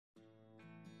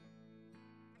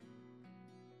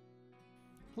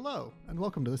Hello, and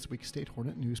welcome to this week's State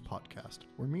Hornet News Podcast,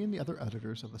 where me and the other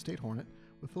editors of the State Hornet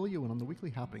will fill you in on the weekly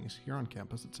happenings here on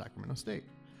campus at Sacramento State.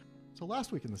 So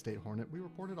last week in the State Hornet, we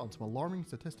reported on some alarming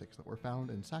statistics that were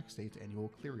found in Sac State's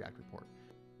annual Clery Act report.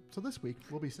 So this week,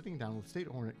 we'll be sitting down with State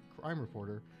Hornet crime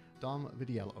reporter Dom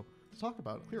Vitello to talk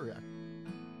about Clery Act.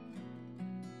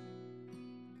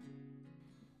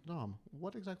 Dom,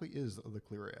 what exactly is the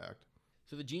Clery Act?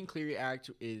 So the Jean Clery Act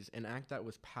is an act that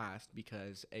was passed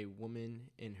because a woman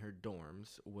in her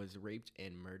dorms was raped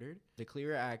and murdered. The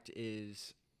Clery Act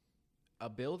is a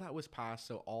bill that was passed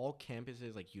so all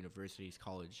campuses like universities,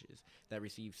 colleges that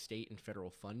receive state and federal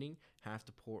funding have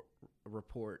to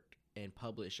report and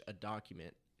publish a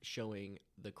document showing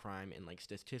the crime and like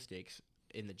statistics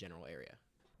in the general area.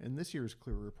 In this year's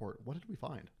Clery report, what did we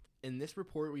find? In this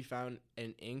report, we found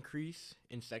an increase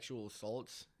in sexual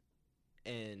assaults.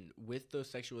 And with those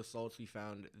sexual assaults, we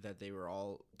found that they were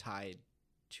all tied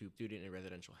to student and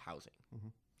residential housing.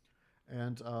 Mm-hmm.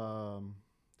 And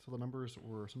so the numbers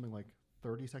were something like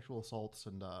 30 sexual assaults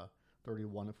and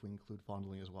 31 if we include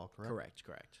fondling as well, correct?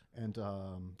 Correct. And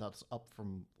that's up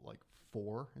from like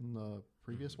 4 in the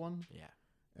previous one. Yeah.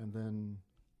 And then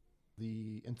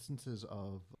the instances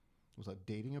of, was that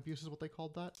dating abuse is what they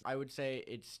called that? I would say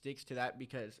it sticks to that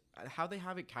because how they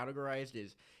have it categorized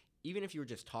is even if you were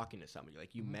just talking to somebody,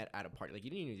 like you met at a party, like you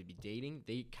didn't even need to be dating,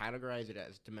 they categorize it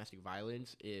as domestic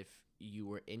violence if you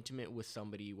were intimate with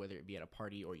somebody, whether it be at a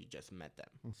party or you just met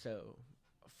them. So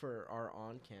for our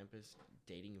on-campus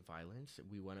dating violence,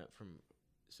 we went up from,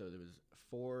 so there was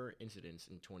 4 incidents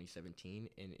in 2017,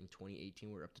 and in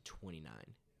 2018 we're up to 29.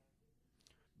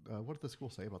 What did the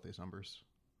school say about these numbers?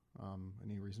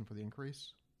 Any reason for the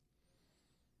increase?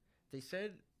 They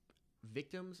said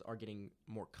victims are getting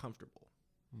more comfortable.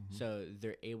 Mm-hmm. So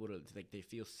they're able to, like, they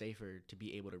feel safer to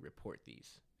be able to report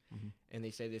these. Mm-hmm. And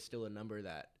they say there's still a number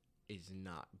that is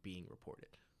not being reported.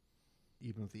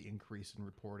 Even with the increase in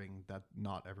reporting, that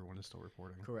not everyone is still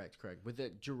reporting. Correct. With the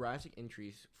drastic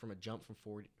increase from a jump from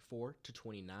 4 to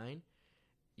 29,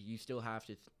 you still have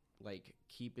to, like,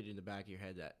 keep it in the back of your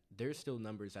head that there's still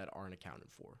numbers that aren't accounted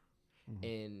for. Mm-hmm.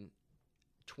 And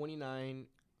 29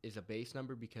 is a base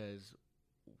number because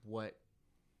what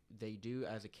they do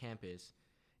as a campus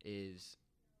is,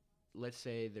 let's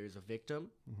say there's a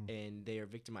victim and they are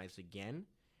victimized again,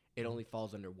 it only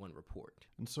falls under 1 report.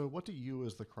 And so what do you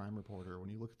as the crime reporter,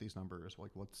 when you look at these numbers, like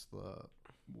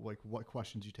what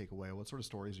questions you take away? What sort of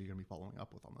stories are you going to be following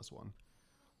up with on this one?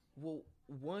 Well,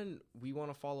 one, we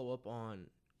want to follow up on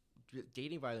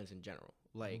dating violence in general.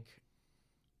 Like,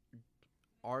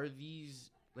 where are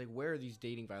these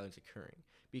dating violence occurring?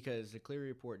 Because the Clery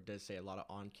report does say a lot of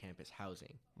on-campus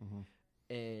housing. Mm-hmm.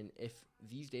 And if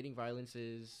these dating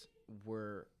violences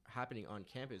were happening on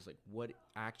campus, like what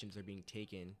actions are being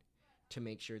taken to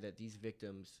make sure that these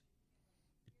victims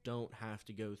don't have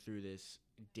to go through this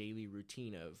daily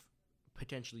routine of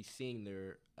potentially seeing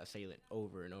their assailant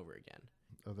over and over again?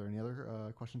 Are there any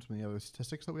other questions from the other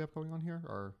statistics that we have going on here?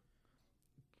 Or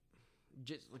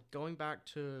just like going back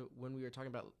to when we were talking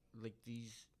about like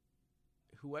these,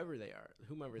 whomever they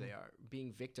are,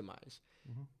 being victimized.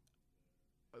 Mm-hmm.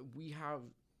 We have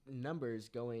numbers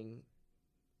going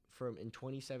from in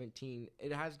 2017,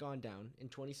 it has gone down. In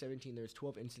 2017, there's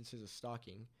 12 instances of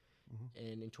stalking. Mm-hmm.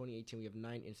 And in 2018, we have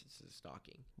 9 instances of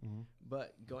stalking. Mm-hmm.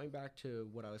 But going back to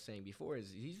what I was saying before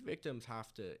is these victims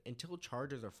have to, until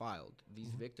charges are filed, these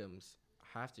victims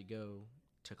have to go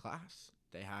to class.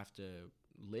 They have to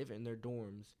live in their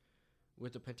dorms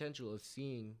with the potential of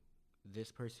seeing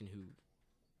this person who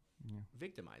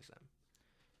victimized them.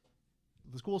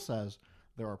 The school says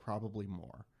there are probably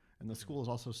more. And the school has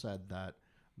also said that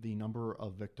the number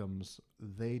of victims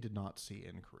they did not see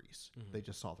increase. Mm-hmm. They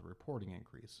just saw the reporting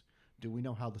increase. Do we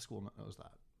know how the school knows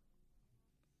that?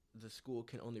 The school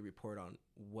can only report on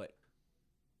what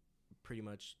pretty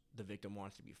much the victim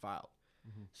wants to be filed.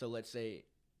 Mm-hmm. So let's say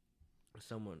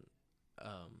someone,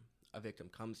 a victim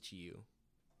comes to you.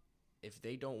 If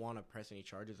they don't want to press any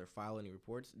charges or file any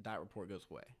reports, that report goes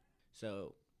away.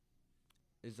 So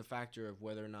is the factor of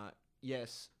whether or not,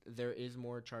 yes, there is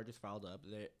more charges filed up.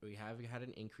 We have had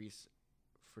an increase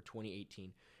for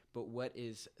 2018. But what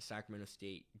is Sacramento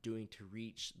State doing to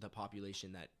reach the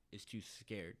population that is too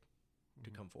scared to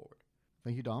come forward?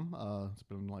 Thank you, Dom. It's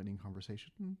been an enlightening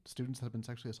conversation. Students that have been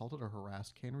sexually assaulted or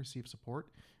harassed can receive support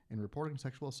in reporting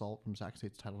sexual assault from Sac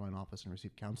State's Title IX office and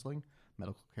receive counseling,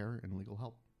 medical care, and legal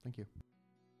help. Thank you.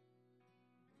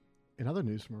 In other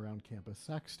news from around campus,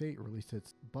 Sac State released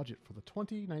its budget for the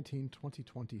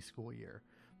 2019-2020 school year.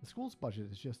 The school's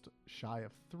budget is just shy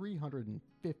of $358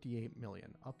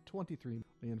 million, up $23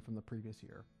 million from the previous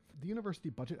year. The University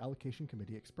Budget Allocation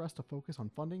Committee expressed a focus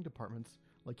on funding departments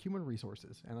like human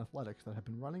resources and athletics that have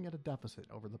been running at a deficit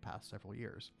over the past several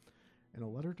years. In a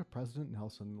letter to President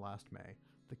Nelson last May,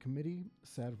 the committee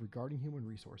said regarding human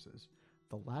resources,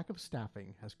 the lack of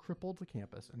staffing has crippled the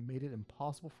campus and made it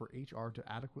impossible for HR to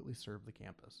adequately serve the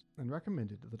campus, and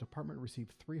recommended the department receive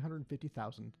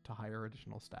 $350,000 to hire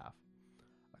additional staff.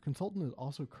 A consultant is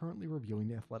also currently reviewing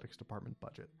the athletics department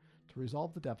budget to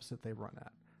resolve the deficit they run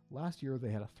at. Last year,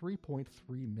 they had a $3.3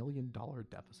 million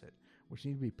deficit, which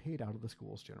needed to be paid out of the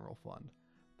school's general fund.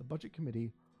 The budget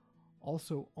committee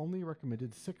also only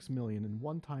recommended $6 million in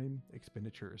one-time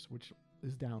expenditures, which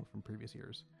is down from previous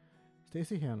years.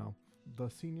 Stacy Hanno, the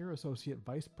Senior Associate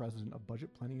Vice President of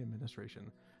Budget Planning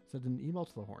Administration, said in an email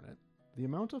to the Hornet, the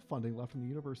amount of funding left in the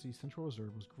university's central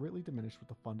reserve was greatly diminished with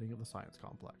the funding of the science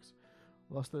complex.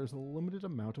 Thus, there is a limited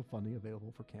amount of funding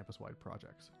available for campus-wide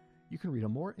projects. You can read a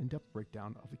more in-depth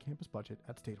breakdown of the campus budget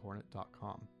at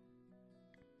statehornet.com.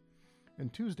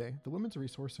 And Tuesday, the Women's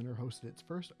Resource Center hosted its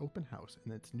first open house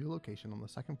in its new location on the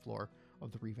second floor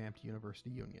of the revamped University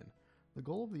Union. The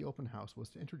goal of the open house was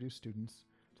to introduce students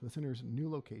to the center's new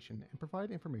location and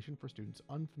provide information for students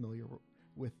unfamiliar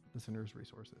with the center's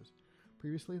resources.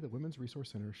 Previously, the Women's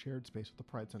Resource Center shared space with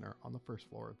the Pride Center on the first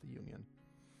floor of the Union.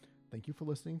 Thank you for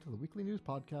listening to the Weekly News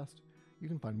Podcast. You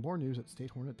can find more news at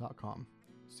statehornet.com.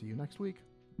 See you next week.